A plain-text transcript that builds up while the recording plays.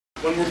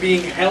when we're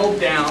being held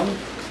down,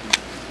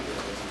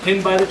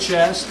 pinned by the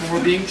chest, when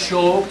we're being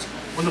choked,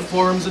 when the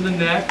forearm's in the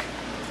neck,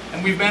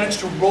 and we've managed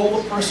to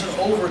roll the person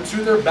over to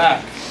their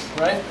back,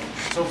 right?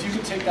 So if you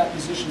could take that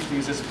position,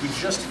 please, as if we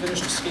just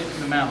finished escaping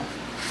the mount.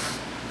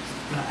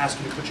 I'm going to ask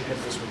you to put your head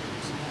this way,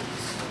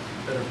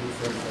 please. Better view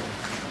for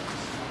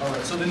everybody. All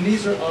right, so the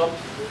knees are up,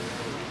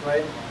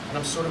 right? And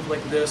I'm sort of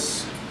like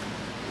this,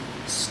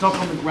 stuck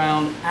on the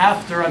ground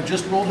after I've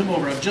just rolled him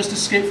over. I've just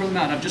escaped from the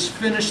mount. I've just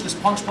finished this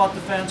punch block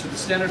defense or the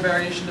standard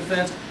variation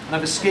defense, and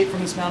I've escaped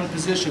from this mounted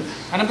position.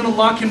 And I'm going to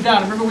lock him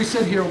down. Remember we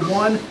said here,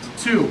 1,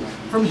 2.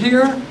 From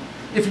here,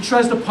 if he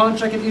tries to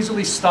punch, I can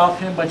easily stop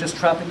him by just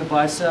trapping the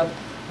bicep.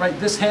 Right,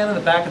 this hand in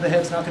the back of the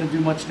head is not going to do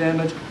much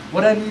damage.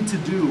 What I need to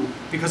do,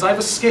 because I've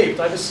escaped.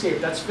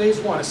 That's phase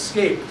 1,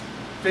 escape.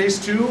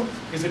 Phase 2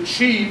 is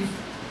achieve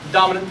the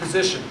dominant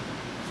position.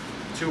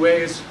 2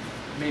 ways,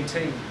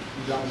 maintain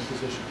the dominant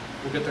position.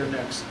 We'll get there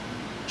next.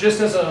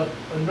 Just as a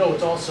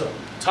note also,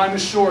 time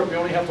is short. We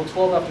only have till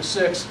 12 after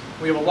 6.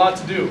 We have a lot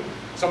to do.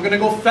 So I'm going to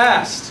go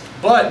fast,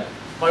 but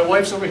my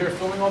wife's over here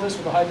filming all this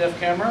with a high-def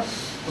camera.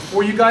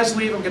 Before you guys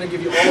leave, I'm going to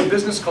give you all a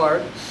business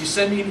card. You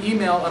send me an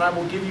email, and I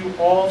will give you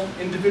all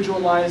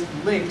individualized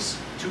links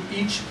to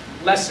each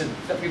lesson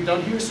that we've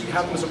done here, so you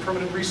have them as a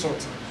permanent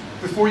resource.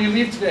 Before you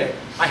leave today,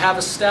 I have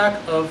a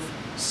stack of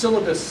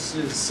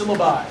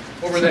syllabi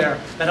over there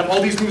that have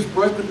all these moves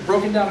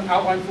broken down in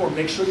outline form.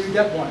 Make sure you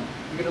get one.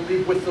 You're going to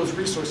leave with those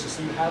resources,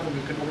 so you have them.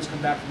 You can always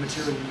come back to the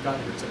material you got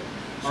here today.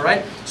 All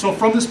right? So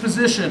from this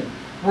position,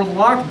 we're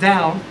locked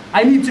down.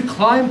 I need to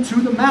climb to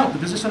the mount, the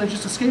position I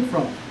just escaped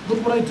from.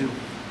 Look what I do.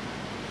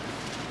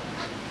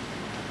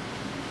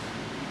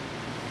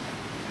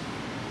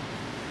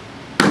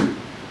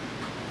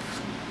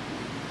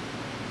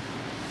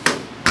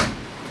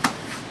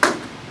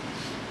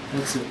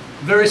 That's it.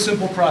 Very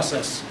simple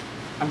process.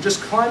 I'm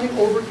just climbing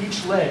over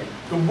each leg.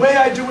 The way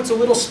I do it's a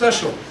little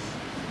special.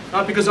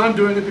 Not because I'm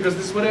doing it, because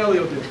this is what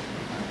Helio did.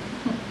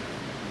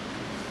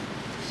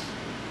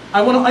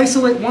 I want to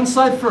isolate one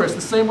side first,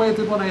 the same way I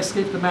did when I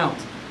escaped the mount.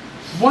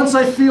 Once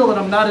I feel that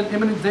I'm not in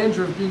imminent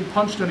danger of being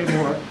punched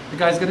anymore, the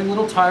guy's getting a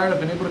little tired, I've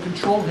been able to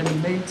control him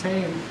and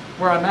maintain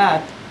where I'm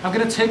at, I'm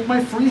going to take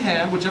my free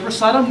hand, whichever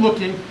side I'm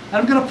looking, and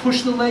I'm going to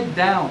push the leg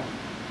down.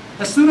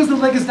 As soon as the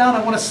leg is down,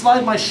 I want to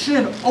slide my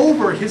shin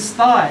over his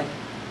thigh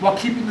while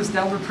keeping this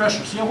downward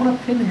pressure. See, I want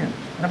to pin him,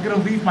 and I'm going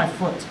to leave my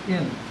foot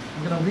in.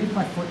 I'm going to leave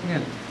my foot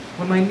in.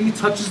 When my knee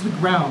touches the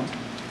ground,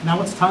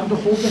 now it's time to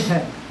hold the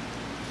head.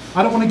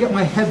 I don't want to get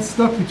my head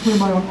stuck between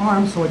my own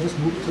arms, so I just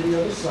move it to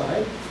the other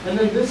side. And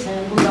then this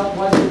hand goes out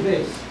wide at the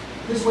base.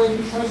 This way,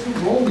 if he tries to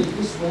roll me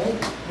this way,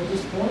 at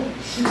this point,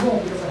 she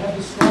won't, because I have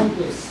this strong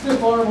base,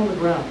 stiff arm on the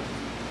ground.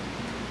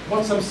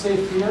 Once I'm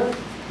safe here,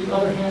 the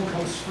other hand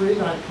comes free,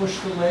 and I push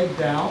the leg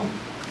down,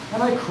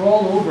 and I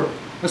crawl over.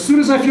 As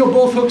soon as I feel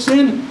both hooks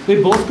in,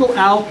 they both go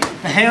out.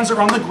 The hands are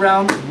on the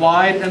ground,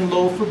 wide and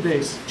low for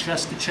base.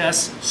 Chest to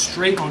chest,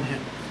 straight on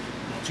him.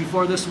 Not too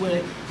far this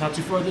way, not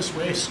too far this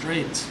way,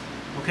 straight.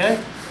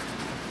 Okay?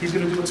 He's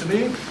going to do it to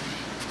me.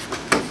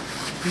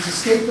 He's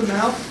escaped the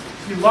mount.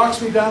 He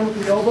locks me down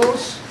with the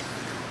elbows.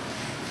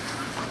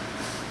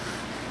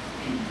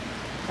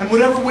 And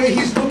whatever way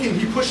he's looking,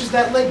 he pushes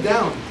that leg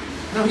down.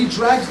 Now he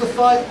drags the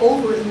thigh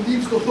over and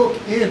leaves the hook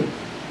in.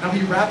 Now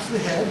he wraps the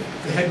head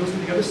goes to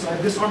the other side,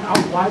 this arm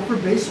out wide for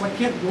base, so I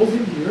can't roll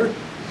him here.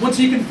 Once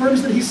he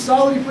confirms that he's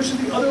solid, he pushes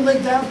the other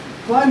leg down,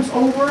 climbs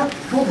over,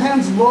 both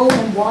hands low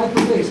and wide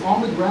for base,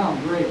 on the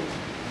ground, great.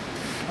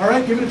 All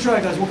right, give it a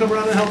try, guys. We'll come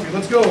around and help you.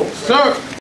 Let's go. Sir.